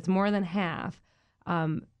 56%. That's more than half.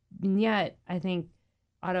 And yet, I think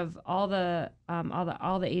out of all the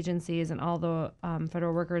agencies and all the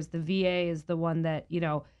federal workers, the VA is the one that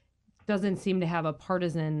doesn't seem to have a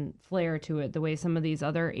partisan flair to it the way some of these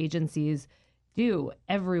other agencies do.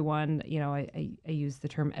 Everyone, I use the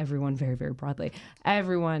term everyone very, very broadly.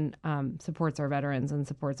 Everyone supports our veterans and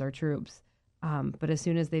supports our troops. But as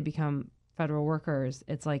soon as they become federal workers,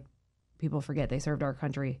 it's like people forget they served our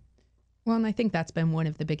country. Well, and I think that's been one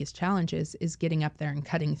of the biggest challenges is getting up there and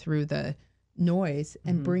cutting through the noise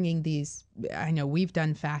and bringing these. I know we've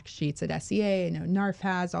done fact sheets at SEA. I know NARF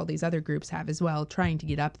has, all these other groups have as well, trying to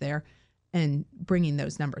get up there and bringing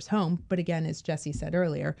those numbers home. But again, as Jesse said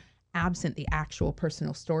earlier, absent the actual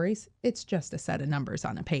personal stories, it's just a set of numbers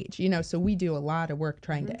on a page. So we do a lot of work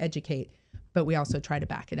trying to educate, but we also try to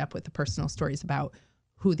back it up with the personal stories about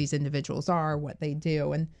who these individuals are, what they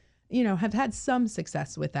do, and have had some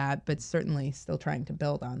success with that, but certainly still trying to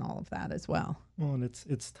build on all of that as well. Well, and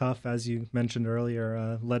it's tough, as you mentioned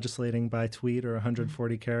earlier, legislating by tweet or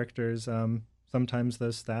 140 characters. Sometimes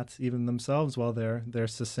those stats, even themselves, while they're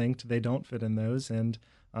succinct, they don't fit in those. And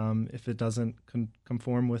if it doesn't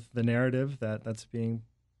conform with the narrative that's being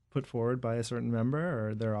put forward by a certain member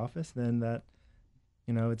or their office, then that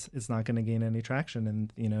it's not going to gain any traction,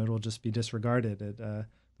 and it'll just be disregarded.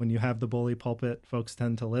 When you have the bully pulpit, folks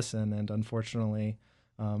tend to listen, and unfortunately,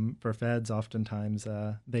 for feds, oftentimes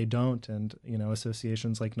they don't. And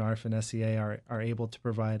associations like NARF and SEA are able to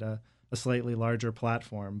provide a slightly larger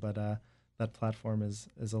platform, but that platform is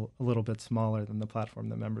a little bit smaller than the platform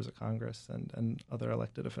that members of Congress and other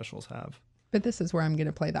elected officials have. But this is where I'm going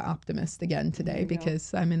to play the optimist again today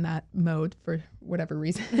because I'm in that mode for whatever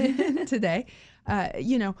reason today.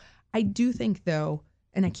 I do think, though,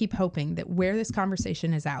 and I keep hoping that where this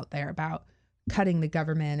conversation is out there about cutting the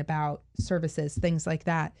government, about services, things like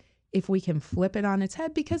that, if we can flip it on its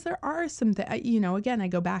head, because there are some, again, I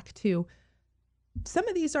go back to some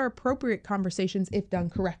of these are appropriate conversations if done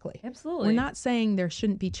correctly. Absolutely. We're not saying there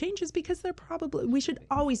shouldn't be changes, because we should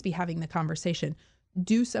always be having the conversation.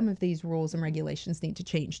 Do some of these rules and regulations need to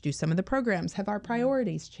change? Do some of the programs have our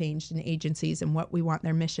priorities changed in agencies and what we want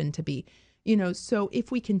their mission to be? So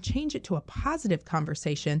if we can change it to a positive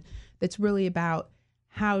conversation that's really about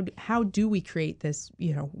how do we create this,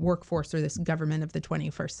 workforce or this government of the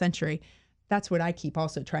 21st century, that's what I keep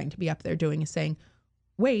also trying to be up there doing, is saying,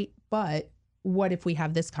 wait, but what if we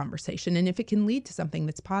have this conversation? And if it can lead to something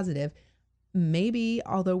that's positive, maybe,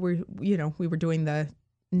 although we were doing the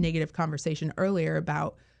negative conversation earlier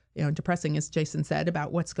about, depressing, as Jason said,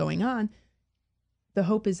 about what's going on, the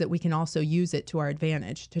hope is that we can also use it to our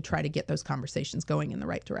advantage to try to get those conversations going in the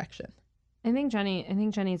right direction. I think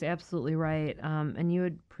Jenny's absolutely right. And you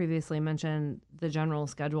had previously mentioned the general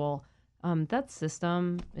schedule. That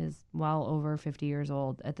system is well over 50 years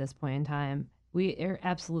old at this point in time. We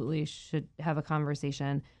absolutely should have a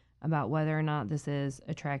conversation about whether or not this is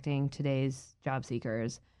attracting today's job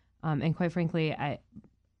seekers. And quite frankly, I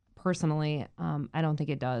don't think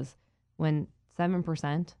it does. When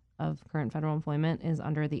 7% of current federal employment is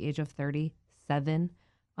under the age of 37,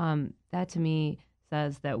 that to me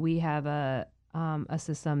says that we have a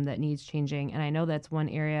system that needs changing. And I know that's one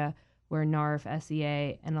area where NARF,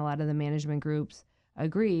 SEA, and a lot of the management groups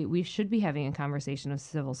agree we should be having a conversation of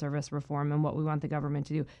civil service reform and what we want the government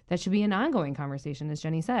to do. That should be an ongoing conversation, as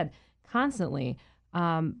Jenny said, constantly.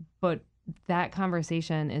 But that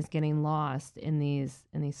conversation is getting lost in these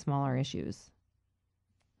smaller issues.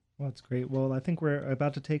 Well, that's great. Well, I think we're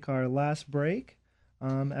about to take our last break.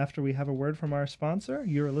 After we have a word from our sponsor,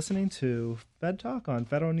 you're listening to Fed Talk on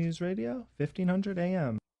Federal News Radio, 1500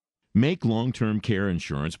 AM. Make long-term care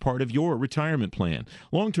insurance part of your retirement plan.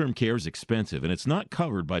 Long-term care is expensive, and it's not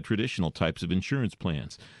covered by traditional types of insurance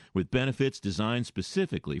plans. With benefits designed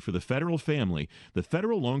specifically for the federal family, the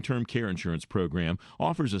Federal Long-Term Care Insurance Program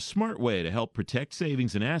offers a smart way to help protect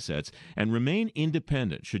savings and assets and remain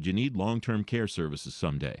independent should you need long-term care services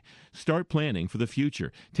someday. Start planning for the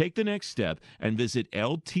future. Take the next step and visit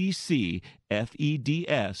LTCFEDS.com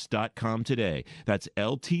today. That's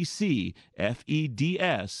LTCFEDS.com.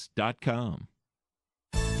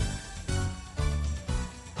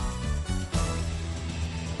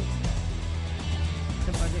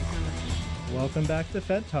 Welcome back to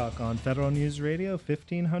Fed Talk on Federal News Radio,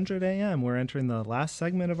 1500 AM. We're entering the last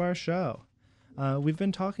segment of our show. We've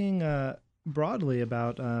been talking broadly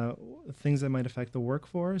about things that might affect the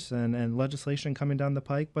workforce and legislation coming down the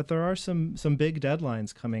pike, but there are some big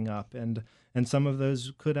deadlines coming up, and some of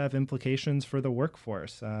those could have implications for the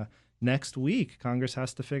workforce. Next week, Congress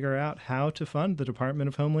has to figure out how to fund the Department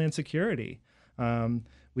of Homeland Security.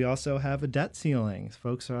 We also have a debt ceiling.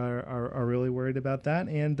 Folks are really worried about that,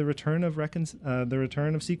 and the return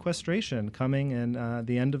of sequestration coming in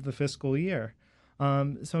the end of the fiscal year.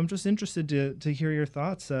 So I'm just interested to hear your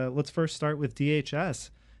thoughts. Let's first start with DHS.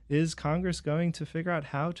 Is Congress going to figure out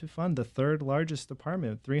how to fund the third largest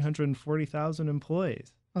department with 340,000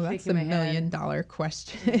 employees? Well, that's a $1 million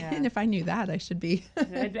question. Yeah. And if I knew that, I should be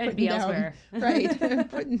I'd be elsewhere. Right,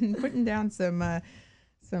 putting down some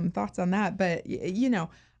thoughts on that. But,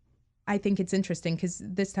 I think it's interesting because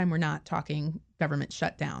this time we're not talking government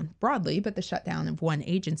shutdown broadly, but the shutdown of one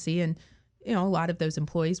agency. And, a lot of those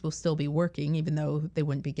employees will still be working, even though they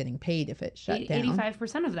wouldn't be getting paid if it shut down.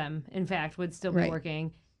 85% of them, in fact, would still be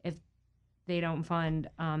working if they don't fund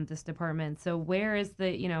this department. So where's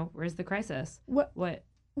the crisis? What?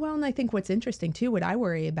 Well, and I think what's interesting, too, what I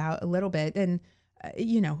worry about a little bit, and,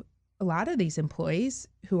 a lot of these employees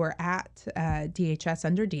who are at DHS,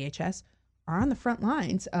 under DHS, are on the front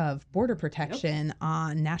lines of border protection,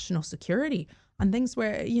 on national security, on things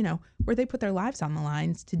where, where they put their lives on the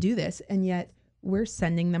lines to do this. And yet we're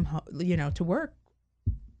sending them, to work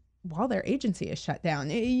while their agency is shut down,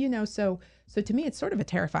 so to me, it's sort of a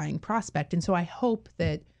terrifying prospect. And so I hope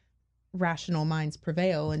that rational minds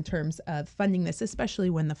prevail in terms of funding this, especially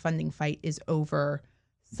when the funding fight is over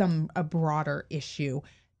a broader issue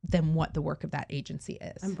than what the work of that agency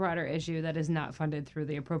is. A broader issue that is not funded through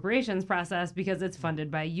the appropriations process because it's funded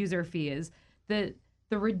by user fees. The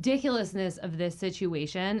ridiculousness of this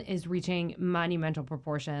situation is reaching monumental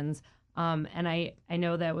proportions. And I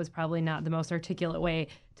know that was probably not the most articulate way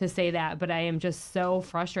to say that, but I am just so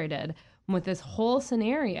frustrated with this whole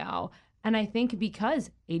scenario. And I think because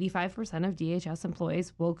 85% of DHS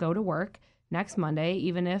employees will go to work next Monday,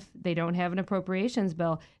 even if they don't have an appropriations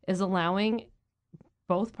bill, is allowing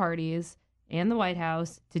both parties and the White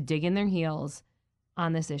House to dig in their heels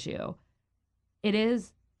on this issue. It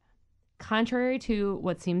is contrary to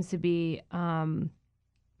what seems to be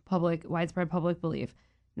widespread public belief,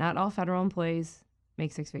 not all federal employees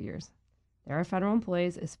make six figures. There are federal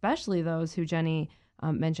employees, especially those who Jenny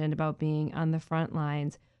mentioned about being on the front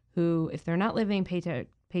lines, who, if they're not living paycheck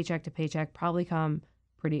to paycheck, probably come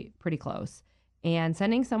pretty close. And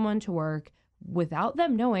sending someone to work without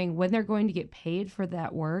them knowing when they're going to get paid for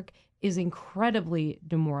that work is incredibly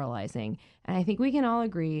demoralizing. And I think we can all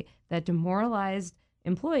agree that demoralized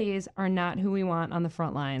employees are not who we want on the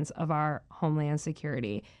front lines of our homeland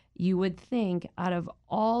security. You would think out of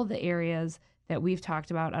all the areas that we've talked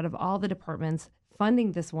about, out of all the departments,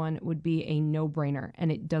 funding this one would be a no-brainer,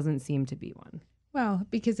 and it doesn't seem to be one. Well,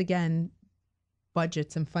 because again,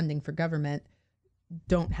 budgets and funding for government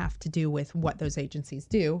don't have to do with what those agencies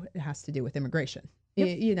do. It has to do with immigration.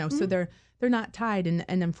 Yep. So they're not tied. And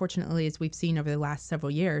unfortunately, as we've seen over the last several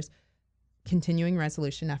years, continuing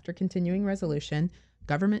resolution after continuing resolution,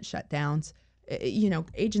 government shutdowns,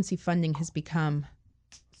 agency funding has become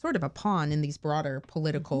sort of a pawn in these broader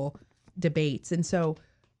political debates. And so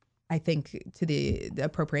I think to the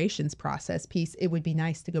appropriations process piece, it would be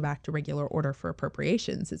nice to go back to regular order for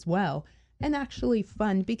appropriations as well and actually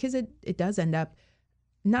fund, because it does end up,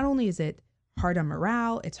 not only is it hard on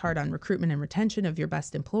morale, it's hard on recruitment and retention of your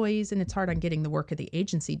best employees, and it's hard on getting the work of the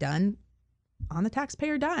agency done on the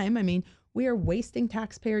taxpayer dime. I mean, we are wasting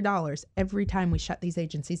taxpayer dollars every time we shut these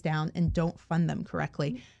agencies down and don't fund them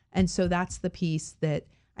correctly. And so that's the piece that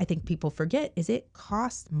I think people forget, is it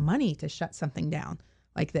costs money to shut something down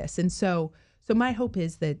like this. And so my hope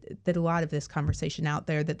is that a lot of this conversation out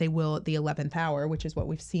there, that they will at the 11th hour, which is what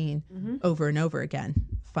we've seen over and over again,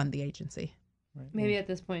 fund the agency. Right. Maybe at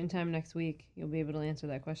this point in time next week, you'll be able to answer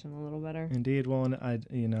that question a little better. Indeed. Well, and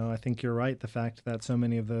I think you're right. The fact that so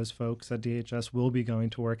many of those folks at DHS will be going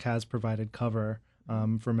to work has provided cover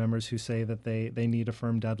for members who say that they need a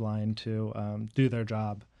firm deadline to do their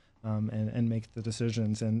job and make the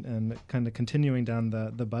decisions. And kind of continuing down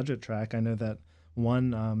the budget track, I know that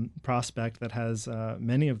one prospect that has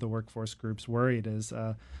many of the workforce groups worried is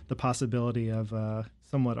the possibility of a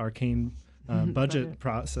somewhat arcane budget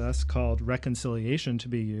process called reconciliation to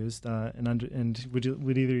be used. And would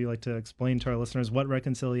either of you like to explain to our listeners what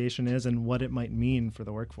reconciliation is and what it might mean for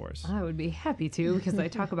the workforce? I would be happy to, because I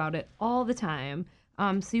talk about it all the time.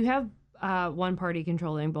 So you have one party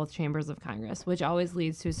controlling both chambers of Congress, which always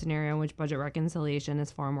leads to a scenario in which budget reconciliation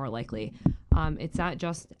is far more likely. It's not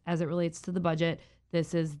just as it relates to the budget.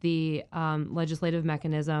 This is the legislative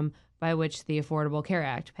mechanism by which the Affordable Care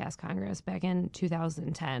Act passed Congress back in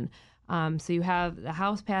 2010. So you have the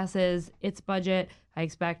House passes its budget. I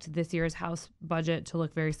expect this year's House budget to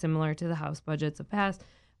look very similar to the House budgets of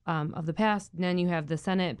the past. And then you have the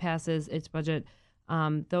Senate passes its budget.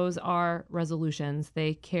 Those are resolutions.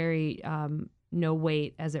 They carry no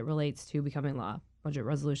weight as it relates to becoming law. Budget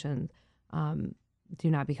resolutions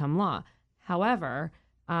do not become law. However,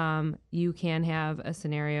 you can have a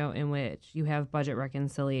scenario in which you have budget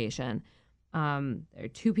reconciliation. There are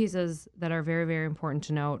two pieces that are very, very important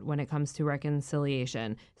to note when it comes to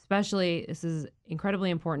reconciliation. Especially, this is incredibly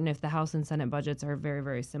important if the House and Senate budgets are very,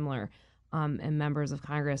 very similar, and members of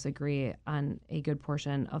Congress agree on a good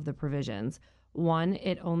portion of the provisions. One,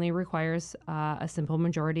 it only requires a simple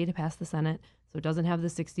majority to pass the Senate, so it doesn't have the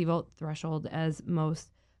 60-vote threshold as most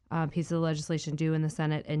pieces of legislation do in the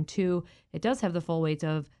Senate. And two, it does have the full weight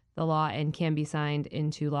of the law and can be signed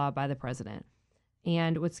into law by the president.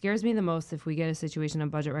 And what scares me the most if we get a situation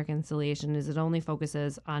of budget reconciliation is it only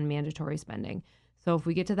focuses on mandatory spending. So if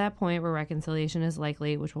we get to that point where reconciliation is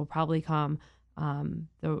likely, which will probably come,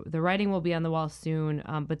 the writing will be on the wall soon,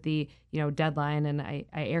 but the deadline, and I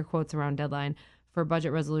air quotes around deadline, for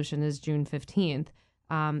budget resolution is June 15th.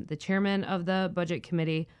 The chairman of the budget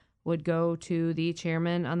committee would go to the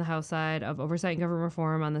chairman on the House side of Oversight and Government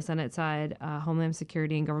Reform, on the Senate side, Homeland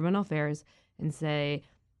Security and Governmental Affairs, and say,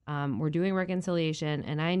 we're doing reconciliation,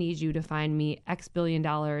 and I need you to find me X billion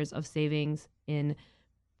dollars of savings in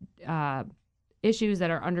issues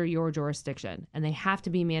that are under your jurisdiction, and they have to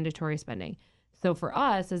be mandatory spending. So for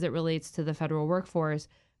us, as it relates to the federal workforce,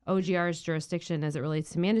 OGR's jurisdiction as it relates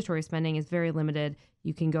to mandatory spending is very limited.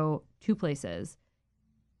 You can go two places: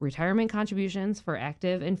 retirement contributions for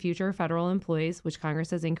active and future federal employees, which Congress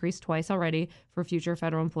has increased twice already for future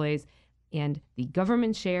federal employees, and the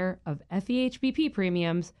government share of FEHBP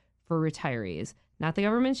premiums for retirees. Not the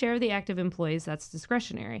government share of the active employees, that's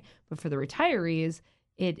discretionary, but for the retirees,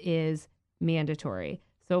 it is mandatory.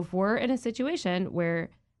 So if we're in a situation where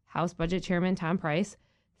House Budget Chairman Tom Price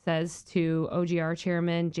says to OGR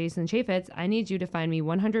Chairman Jason Chaffetz, I need you to find me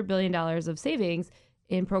 $100 billion of savings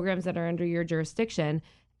in programs that are under your jurisdiction,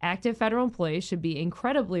 active federal employees should be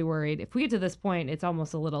incredibly worried. If we get to this point, it's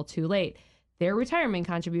almost a little too late. Their retirement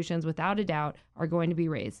contributions, without a doubt, are going to be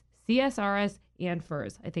raised. CSRS and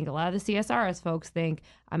FERS. I think a lot of the CSRS folks think,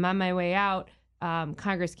 I'm on my way out,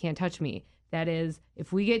 Congress can't touch me. That is,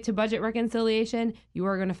 if we get to budget reconciliation, you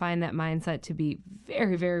are going to find that mindset to be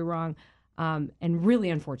very, very wrong and really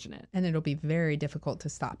unfortunate. And it'll be very difficult to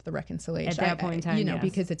stop the reconciliation. At that point in time, yes.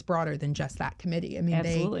 Because it's broader than just that committee. I mean,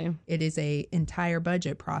 absolutely. It is a entire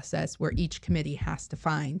budget process where each committee has to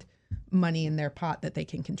find money in their pot that they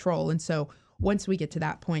can control. And so once we get to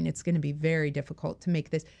that point, it's going to be very difficult to make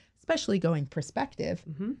this, especially going prospective,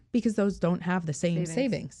 because those don't have the same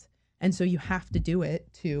savings. And so you have to do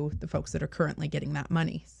it to the folks that are currently getting that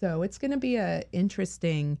money. So it's going to be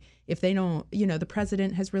interesting if they don't, the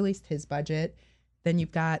president has released his budget, then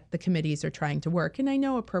you've got the committees are trying to work. And I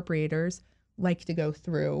know appropriators like to go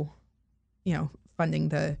through, funding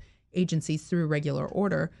the agencies through regular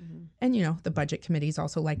order. And, the budget committees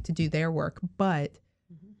also like to do their work. But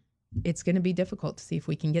it's going to be difficult to see if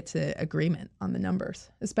we can get to agreement on the numbers,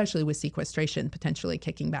 especially with sequestration potentially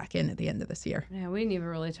kicking back in at the end of this year. Yeah, we didn't even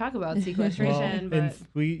really talk about sequestration.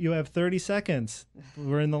 You have 30 seconds.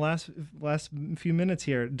 We're in the last few minutes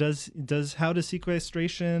here. How does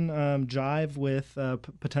sequestration jive with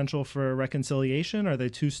potential for reconciliation? Are they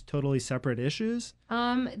two totally separate issues?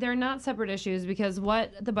 They're not separate issues because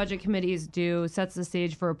what the budget committees do sets the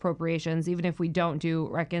stage for appropriations, even if we don't do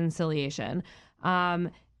reconciliation.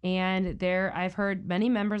 And I've heard many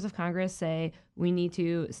members of Congress say we need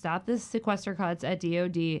to stop the sequester cuts at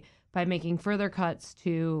DOD by making further cuts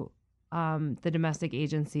to the domestic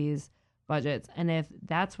agencies' budgets. And if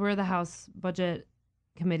that's where the House Budget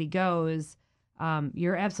Committee goes,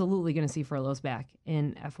 you're absolutely going to see furloughs back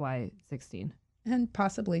in FY16. And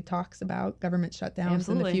possibly talks about government shutdowns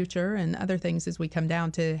in the future and other things as we come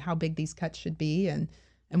down to how big these cuts should be and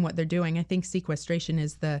what they're doing. I think sequestration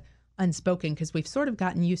is the unspoken because we've sort of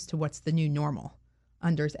gotten used to what's the new normal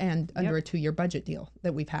under a 2-year budget deal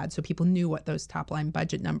that we've had. So people knew what those top line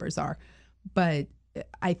budget numbers are. But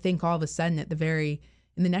I think all of a sudden in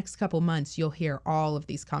the next couple months, you'll hear all of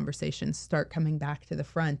these conversations start coming back to the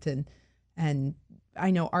front. And I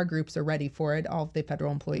know our groups are ready for it. All of the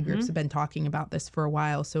federal employee groups have been talking about this for a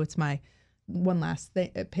while. So it's my one last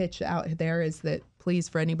pitch out there is that please,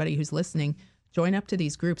 for anybody who's listening, join up to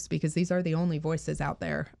these groups because these are the only voices out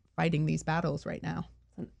there fighting these battles right now.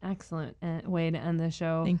 It's an excellent way to end the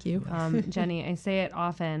show. Thank you. Jenny, I say it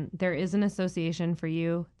often. There is an association for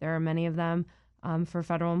you. There are many of them for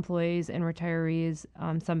federal employees and retirees,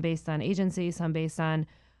 some based on agency, some based on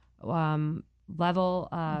GS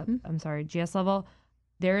level.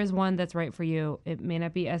 There is one that's right for you. It may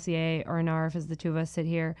not be SEA or NARF as the two of us sit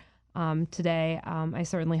here today. I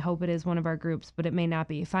certainly hope it is one of our groups, but it may not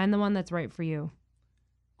be. Find the one that's right for you.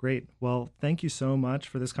 Great. Well, thank you so much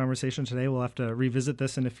for this conversation today. We'll have to revisit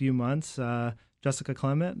this in a few months. Jessica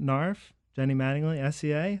Clement, NARF, Jenny Mattingly,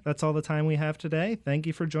 SEA. That's all the time we have today. Thank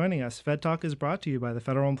you for joining us. Fed Talk is brought to you by the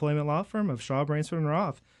federal employment law firm of Shaw, Bransford &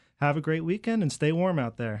 Roth. Have a great weekend and stay warm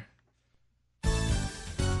out there.